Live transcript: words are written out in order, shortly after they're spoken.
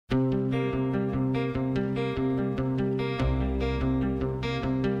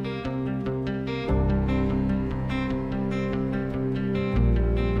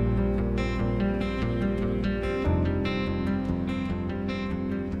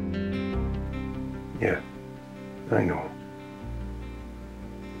Yeah, I know.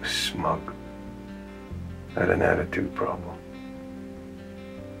 Smug. Had an attitude problem.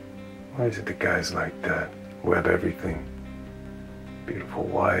 Why is it the guys like that who have everything? Beautiful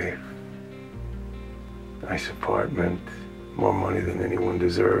wife, nice apartment, more money than anyone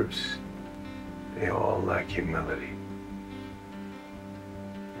deserves. They all lack humility.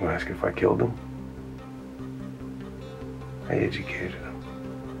 You ask if I killed them? I educated them.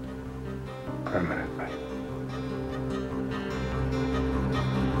 Permanently.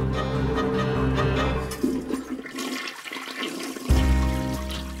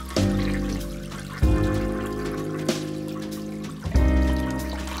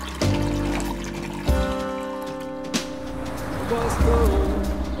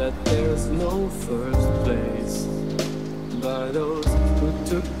 That there's no first place by those who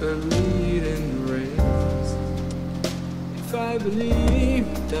took the lead in the race. If I believe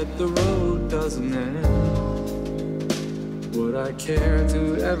that the road doesn't end, would I care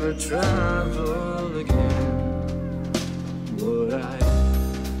to ever travel again? Would I?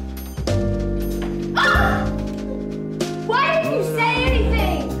 Ah! Why didn't you say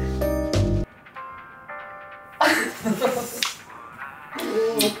anything?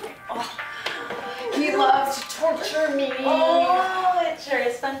 He loves to torture me. Oh, it sure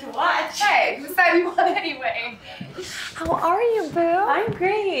is fun to watch. Hey, who said you won anyway? How are you, boo? I'm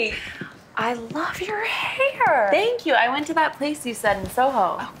great. I love your hair. Thank you. I went to that place you said in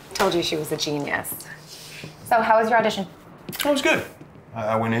Soho. Oh, told you she was a genius. So how was your audition? That was good.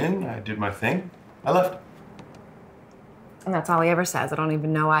 I went in, I did my thing, I left. And that's all he ever says. I don't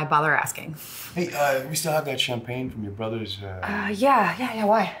even know why I bother asking. Hey, we still have that champagne from your brother's, Yeah,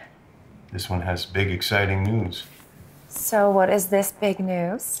 why? This one has big, exciting news. So what is this big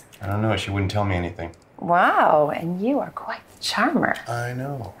news? I don't know, she wouldn't tell me anything. Wow, and you are quite the charmer. I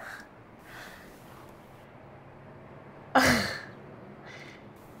know.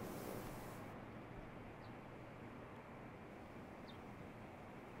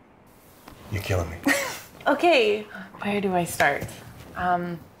 You're killing me. Okay, where do I start?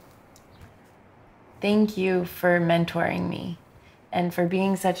 Thank you for mentoring me and for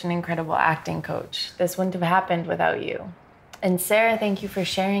being such an incredible acting coach. This wouldn't have happened without you. And Sarah, thank you for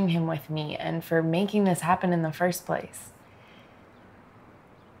sharing him with me and for making this happen in the first place.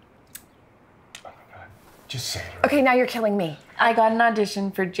 Oh my God, just say it. Okay, now you're killing me. I got an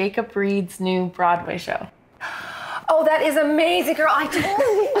audition for Jacob Reed's new Broadway show. Oh, that is amazing, girl. I told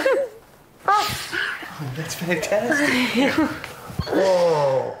you. Oh, that's fantastic.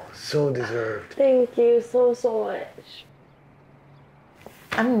 Oh, so deserved. Thank you so much.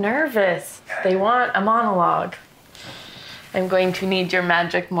 I'm nervous. They want a monologue. I'm going to need your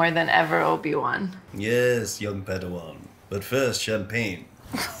magic more than ever, Obi-Wan. Yes, young Padawan. But first, champagne.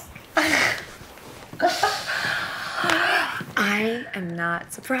 I am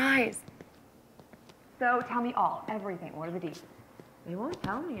not surprised. So tell me all, everything. What are the deets? They won't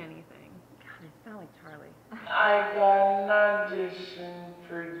tell me anything. God, I sound like Charlie. I got an audition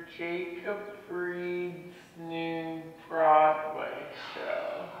for Jacob Reed's new Broadway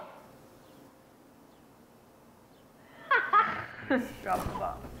show. Drop the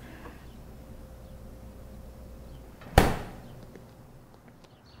bomb.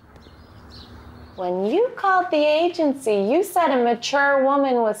 When you called the agency, you said a mature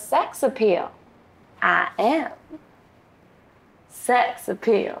woman with sex appeal. I am. Sex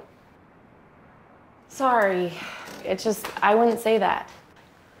appeal. Sorry, it's just, I wouldn't say that.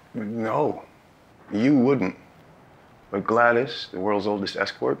 No, you wouldn't. But Gladys, the world's oldest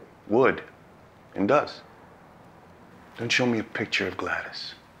escort, would and does. Don't show me a picture of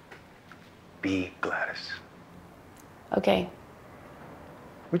Gladys. Be Gladys. Okay,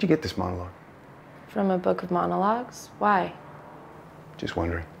 Where'd you get this monologue? from a book of monologues? Why? Just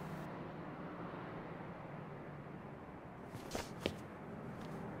wondering.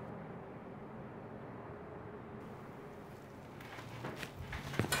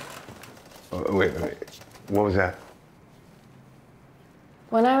 Oh, wait. What was that?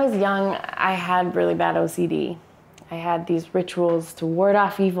 When I was young, I had really bad OCD. I had these rituals to ward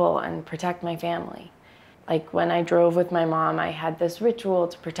off evil and protect my family. Like when I drove with my mom, I had this ritual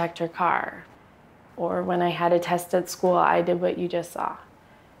to protect her car. Or when I had a test at school, I did what you just saw.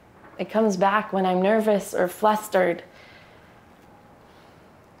 It comes back when I'm nervous or flustered.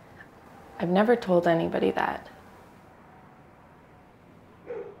 I've never told anybody that.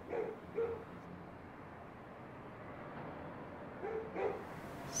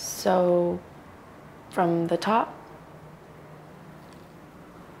 So, from the top?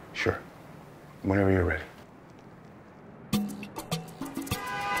 Sure. Whenever you're ready.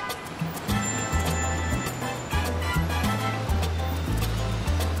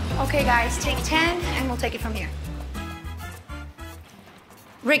 Okay, guys, take 10, and we'll take it from here.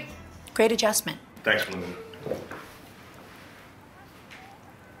 Rick, great adjustment. Thanks, Willie.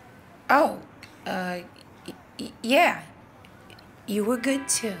 Oh, yeah. You were good,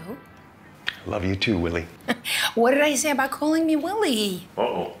 too. Love you too, Willie. What did I say about calling me Willie?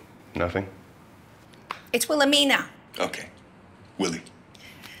 Uh-oh. Nothing? It's Wilhelmina. Okay. Willie.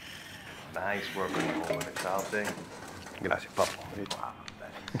 Nice work on your homework, child thing. Gracias, papo.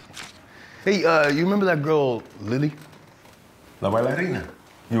 Hey, you remember that girl, Lily? La bailarina.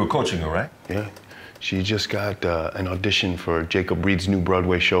 You were coaching her, right? Yeah. She just got an audition for Jacob Reed's new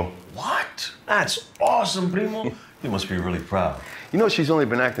Broadway show. What? That's awesome, primo. You must be really proud. You know, she's only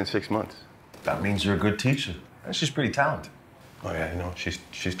been acting 6 months. That means you're a good teacher. And she's pretty talented. Oh, yeah, I know. She's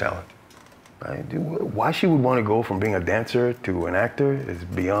talented. Why she would want to go from being a dancer to an actor is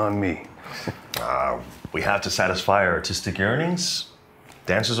beyond me. We have to satisfy our artistic yearnings.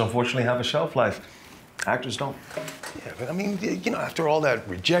 Dancers, unfortunately, have a shelf life. Actors don't. Yeah, but I mean, you know, after all that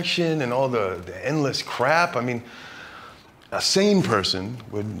rejection and all the endless crap, I mean, a sane person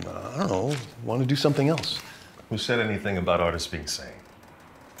would, I don't know, want to do something else. Who said anything about artists being sane?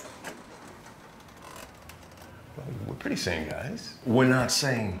 We're pretty sane guys. We're not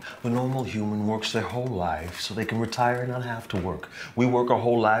sane. The normal human works their whole life so they can retire and not have to work. We work our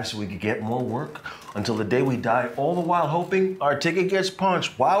whole lives so we can get more work until the day we die, all the while hoping our ticket gets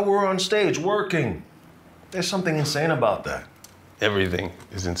punched while we're on stage working. There's something insane about that. Everything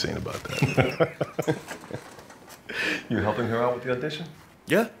is insane about that. You're helping her out with the audition?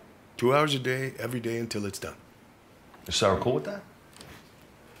 Yeah. 2 hours a day, every day until it's done. Is Sara cool with that?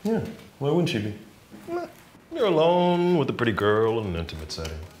 Yeah. Why wouldn't she be? You're alone with a pretty girl in an intimate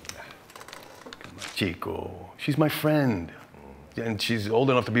setting. Chico, she's my friend. And she's old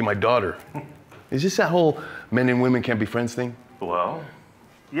enough to be my daughter. Is this that whole men and women can't be friends thing? Well,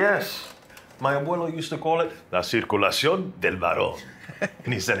 yes. My abuelo used to call it la circulación del varón.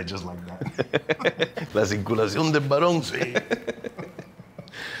 And he said it just like that. La circulación del varón, sí.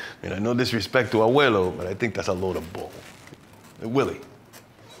 I mean, no disrespect to abuelo, but I think that's a load of bull. Willie,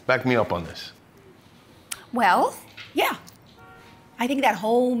 back me up on this. Well, yeah. I think that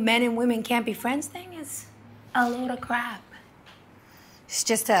whole men and women can't be friends thing is a load of crap. It's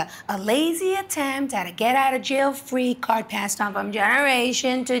just a lazy attempt at a get-out-of-jail-free card passed on from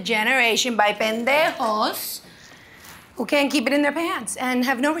generation to generation by pendejos who can't keep it in their pants and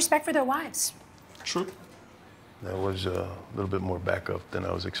have no respect for their wives. True. That was a little bit more backup than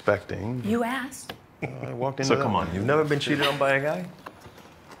I was expecting. You asked. I walked into So that. come on, you've never been cheated on by a guy?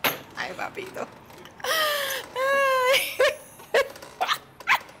 Ay, papito.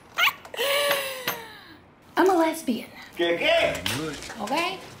 I'm a lesbian. ¿Qué?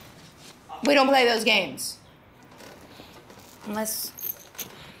 Okay? We don't play those games. Unless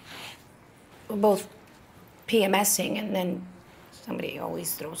we're both PMSing and then somebody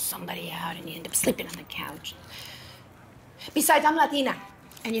always throws somebody out and you end up sleeping on the couch. Besides, I'm Latina,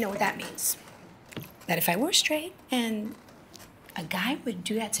 and you know what that means. That if I were straight and a guy would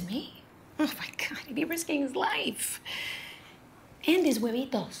do that to me, oh my God, he'd be risking his life. And his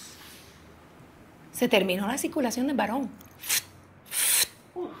huevitos. Se terminó la circulación del varón.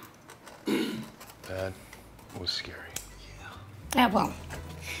 That was scary. Yeah, well,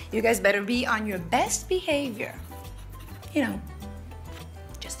 you guys better be on your best behavior. You know,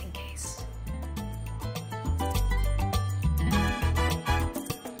 just in case.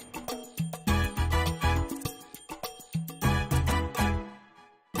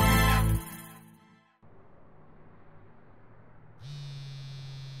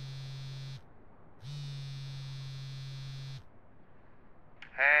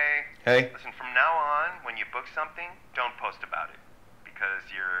 Hey. Listen, from now on, when you book something, don't post about it. Because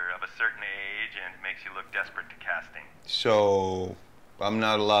you're of a certain age and it makes you look desperate to casting. So, I'm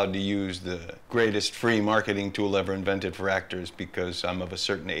not allowed to use the greatest free marketing tool ever invented for actors because I'm of a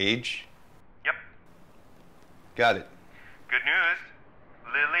certain age? Yep. Got it. Good news.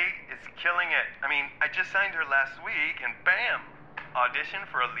 Lily is killing it. I mean, I just signed her last week and bam! Audition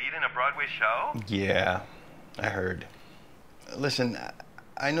for a lead in a Broadway show? Yeah, I heard. Listen,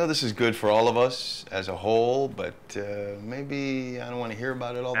 I know this is good for all of us as a whole, but maybe I don't want to hear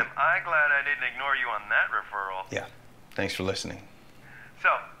about it all. Am I glad I didn't ignore you on that referral? Yeah, thanks for listening. So,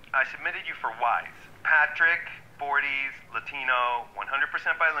 I submitted you for Wise. Patrick, 40s, Latino,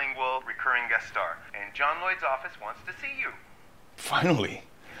 100% bilingual, recurring guest star. And John Lloyd's office wants to see you. Finally.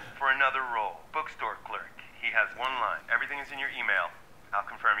 For another role, bookstore clerk. He has one line. Everything is in your email. I'll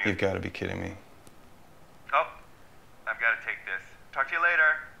confirm you. You've got to be kidding me. Oh, I've got to take this. Talk to you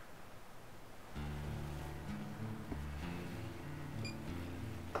later.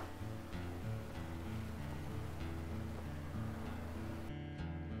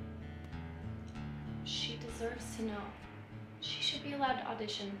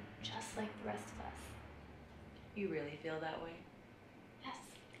 audition just like the rest of us. You really feel that way? Yes.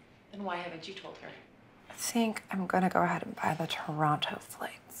 Then why haven't you told her? I think I'm gonna go ahead and buy the Toronto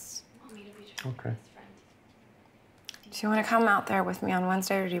flights. Want me to be your Okay. best friend? Do you want to come out there with me on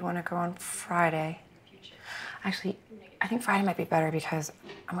Wednesday, or do you want to go on Friday? Actually, I think Friday might be better because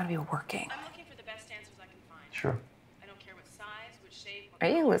I'm gonna be working. I'm looking for the best dancers I can find. Sure. I don't care what size, which shape, Are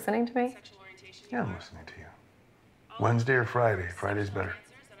you listening to me? sexual orientation Yeah, I'm listening to you. Wednesday or Friday? Friday's better.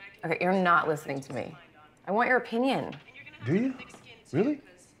 Okay, you're not listening to me. I want your opinion. Do you? Really?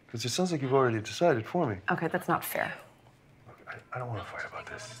 Because it sounds like you've already decided for me. Okay, that's not fair. Look, I don't want to fight about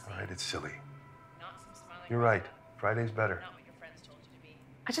this, all right? It's silly. You're right. Friday's better.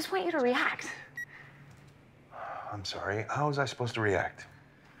 I just want you to react. I'm sorry. How was I supposed to react?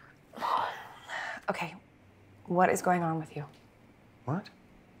 Okay, what is going on with you? What?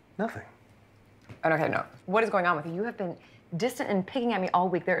 Nothing. Oh, okay, no. What is going on with you? You have been distant and picking at me all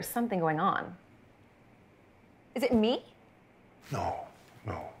week. There is something going on. Is it me? No.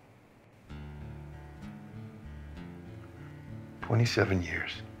 27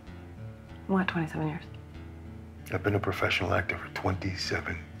 years. What, 27 years? I've been a professional actor for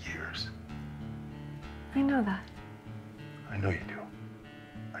 27 years. I know that. I know you do.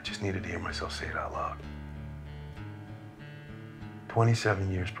 I just needed to hear myself say it out loud.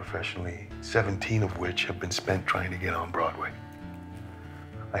 27 years professionally, 17 of which have been spent trying to get on Broadway.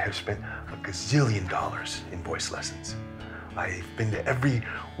 I have spent a gazillion dollars in voice lessons. I've been to every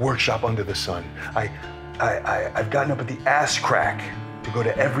workshop under the sun. I've gotten up at the ass crack to go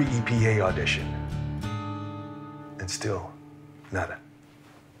to every EPA audition. And still, nada.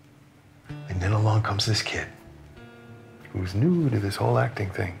 And then along comes this kid who's new to this whole acting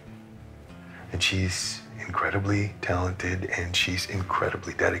thing. And she's incredibly talented and she's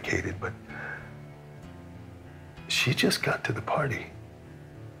incredibly dedicated, but she just got to the party.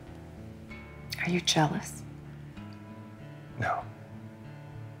 Are you jealous? No.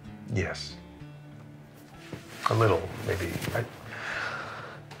 Yes. A little, maybe.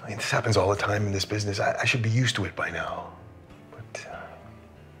 I mean, this happens all the time in this business. I should be used to it by now. But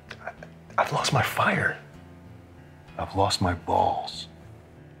I've lost my fire. I've lost my balls.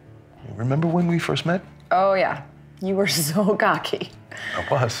 You remember when we first met? Oh, yeah. You were so cocky. I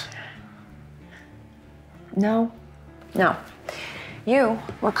was. No. You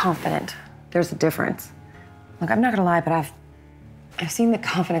were confident. There's a difference. Look, I'm not gonna lie, but I've seen the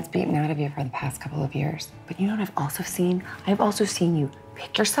confidence beaten out of you for the past couple of years. But you know what I've also seen? I've also seen you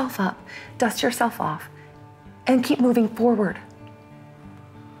pick yourself up, dust yourself off, and keep moving forward.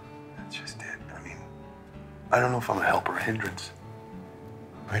 That's just it. I mean, I don't know if I'm a help or a hindrance.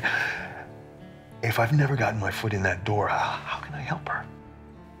 Right? If I've never gotten my foot in that door, how can I help her?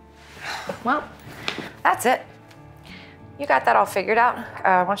 Well, that's it. You got that all figured out.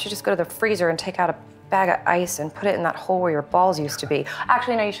 Why don't you just go to the freezer and take out a bag of ice and put it in that hole where your balls used to be.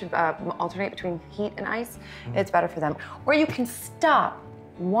 Actually, no, you should alternate between heat and ice. It's better for them. Where you can stop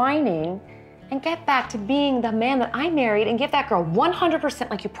whining and get back to being the man that I married and give that girl 100%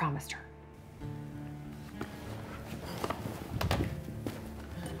 like you promised her.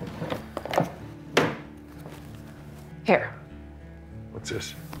 Here. What's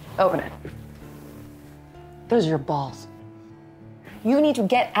this? Open it. Those are your balls. You need to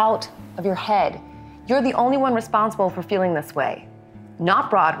get out of your head. You're the only one responsible for feeling this way. Not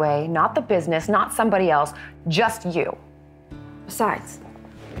Broadway, not the business, not somebody else, just you. Besides,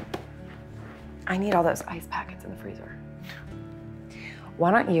 I need all those ice packets in the freezer.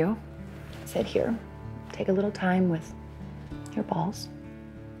 Why don't you sit here, take a little time with your balls,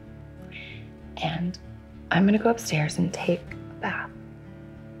 and I'm gonna go upstairs and take a bath,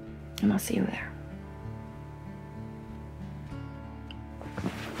 and I'll see you there.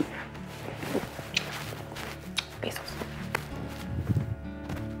 Besos.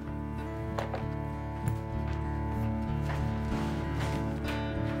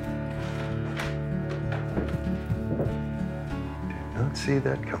 Did not see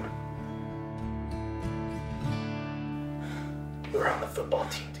that coming. We were on the football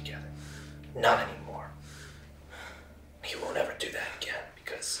team together. Not anymore. He won't ever do that again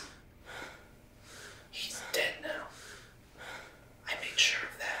because he's dead now. I made sure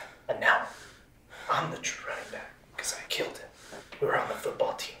of that. And now I'm the true running back because I killed him. We were on the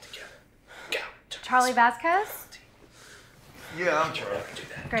football team together. Charlie Vasquez? Yeah, I'm I'll never do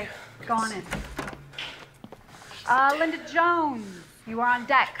that Great. again. Go on in. Linda Jones, you are on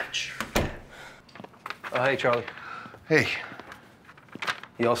deck. Hey, Charlie. Hey.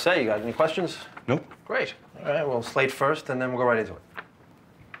 You all set? You got any questions? Nope. Great. All right, well, slate first, and then we'll go right into it.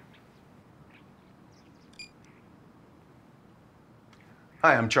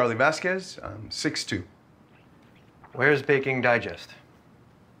 Hi, I'm Charlie Vasquez. I'm 6'2". Where's Baking Digest?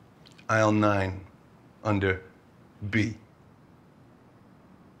 Aisle 9, under B.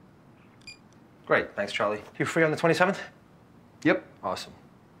 Great, thanks, Charlie. You free on the 27th? Yep. Awesome.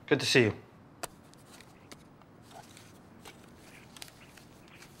 Good to see you.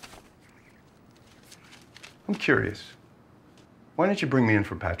 I'm curious. Why didn't you bring me in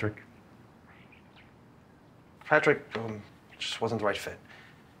for Patrick? Patrick just wasn't the right fit.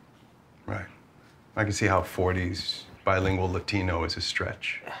 Right. I can see how 40s bilingual Latino is a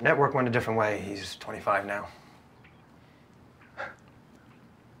stretch. Network went a different way. He's 25 now.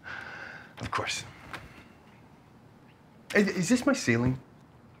 Of course. Is this my ceiling?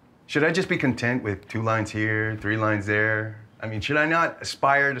 Should I just be content with 2 lines here, 3 lines there? I mean, should I not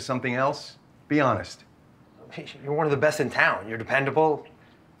aspire to something else? Be honest. You're one of the best in town. You're dependable,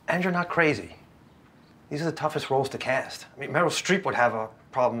 and you're not crazy. These are the toughest roles to cast. I mean, Meryl Streep would have a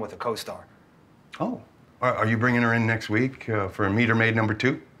problem with a co-star. Oh. Are you bringing her in next week for Meet Her Maid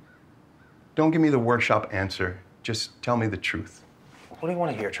 #2? Don't give me the workshop answer. Just tell me the truth. What do you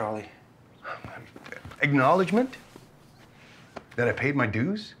want to hear, Charlie? Acknowledgement? That I paid my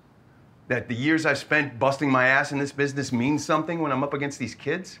dues? That the years I've spent busting my ass in this business means something when I'm up against these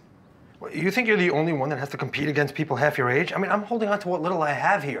kids? You think you're the only one that has to compete against people half your age? I mean, I'm holding on to what little I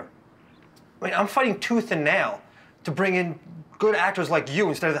have here. I mean, I'm fighting tooth and nail to bring in good actors like you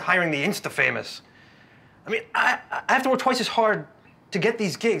instead of hiring the Insta-famous. I mean, I have to work twice as hard to get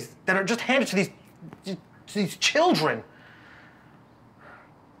these gigs that are just handed to these children.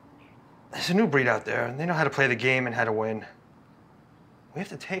 There's a new breed out there, and they know how to play the game and how to win. We have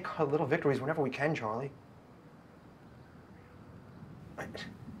to take our little victories whenever we can, Charlie.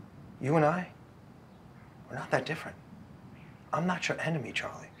 You and I, we're not that different. I'm not your enemy,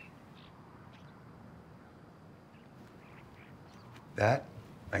 Charlie. That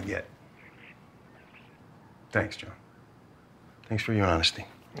I get. Thanks, John. Thanks for your honesty.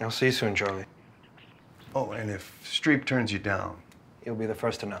 I'll see you soon, Charlie. Oh, and if Streep turns you down, you'll be the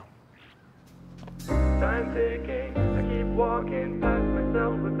first to know. Time ticking, I keep walking past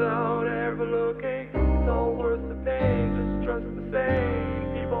myself without ever looking. It's all worth the pain, just trust the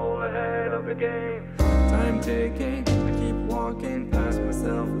same people ahead of the game. Time ticking, I keep walking past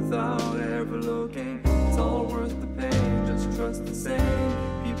myself without ever looking. It's all worth the pain, just trust the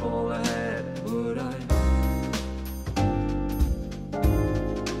same people ahead. Would I?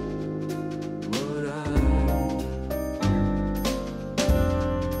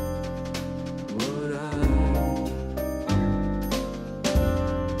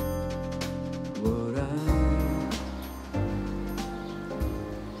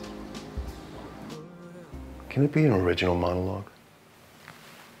 Can it be an original monologue?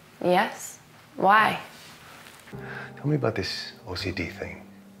 Yes. Why? Tell me about this OCD thing.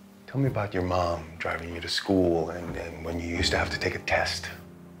 Tell me about your mom driving you to school and when you used to have to take a test.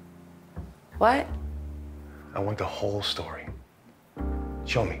 What? I want the whole story.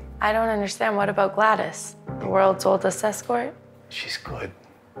 Show me. I don't understand. What about Gladys? The world's oldest escort? She's good,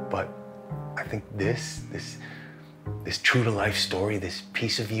 but I think this true-to-life story, this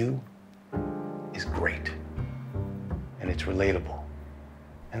piece of you, is great. And it's relatable.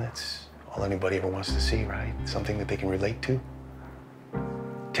 And that's all anybody ever wants to see, right? Something that they can relate to.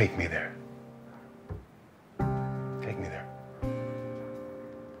 Take me there. Take me there.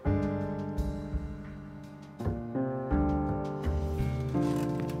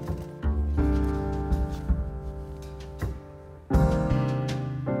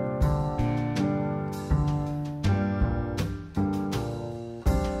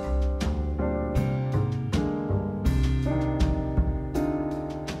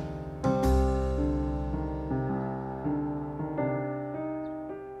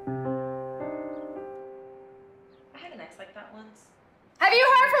 Have you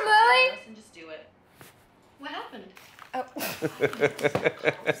heard from Lily? Listen, just do it. What happened?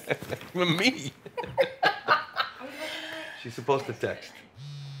 Me. She's supposed to text.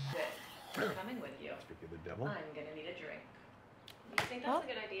 Good. I'm coming with you. Speak of the devil. I'm gonna need a drink. You think that's a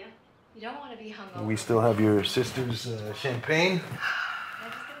good idea? You don't want to be hungover. We still have your sister's champagne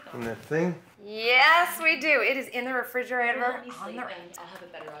from that thing. Yes, we do. It is in the refrigerator. Let me sleep and I'll have a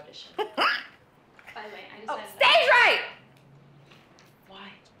better audition. By the way, I decided stage right! Why?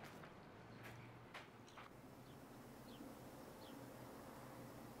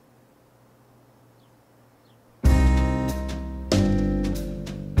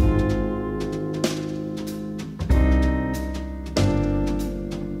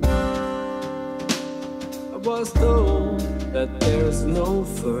 I was told that there's no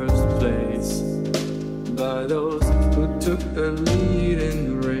first place by those who took the lead in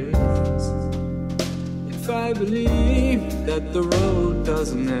believe that the road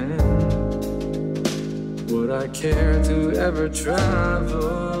doesn't end, would I care to ever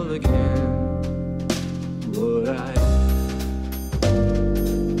travel again? Would I?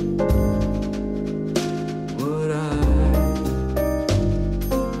 Would I?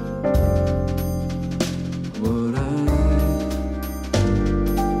 Would I?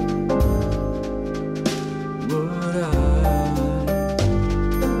 Would I?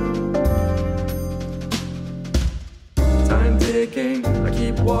 Time ticking, I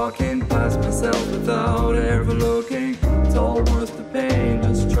keep walking past myself without ever looking. It's all worth the pain,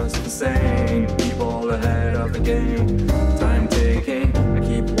 just trust the same people ahead of the game. Time ticking, I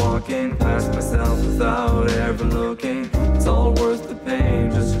keep walking past myself without ever looking. It's all worth the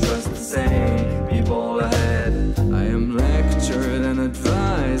pain, just trust the same people ahead. I am lectured and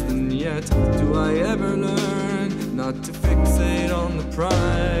advised, and yet do I ever learn not to fixate on the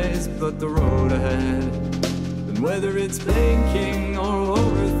prize, but the road ahead? And whether it's blinking or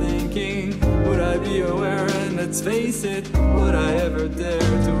overthinking, would I be aware? And let's face it, would I ever dare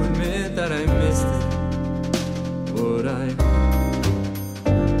to admit that I missed it? Would I?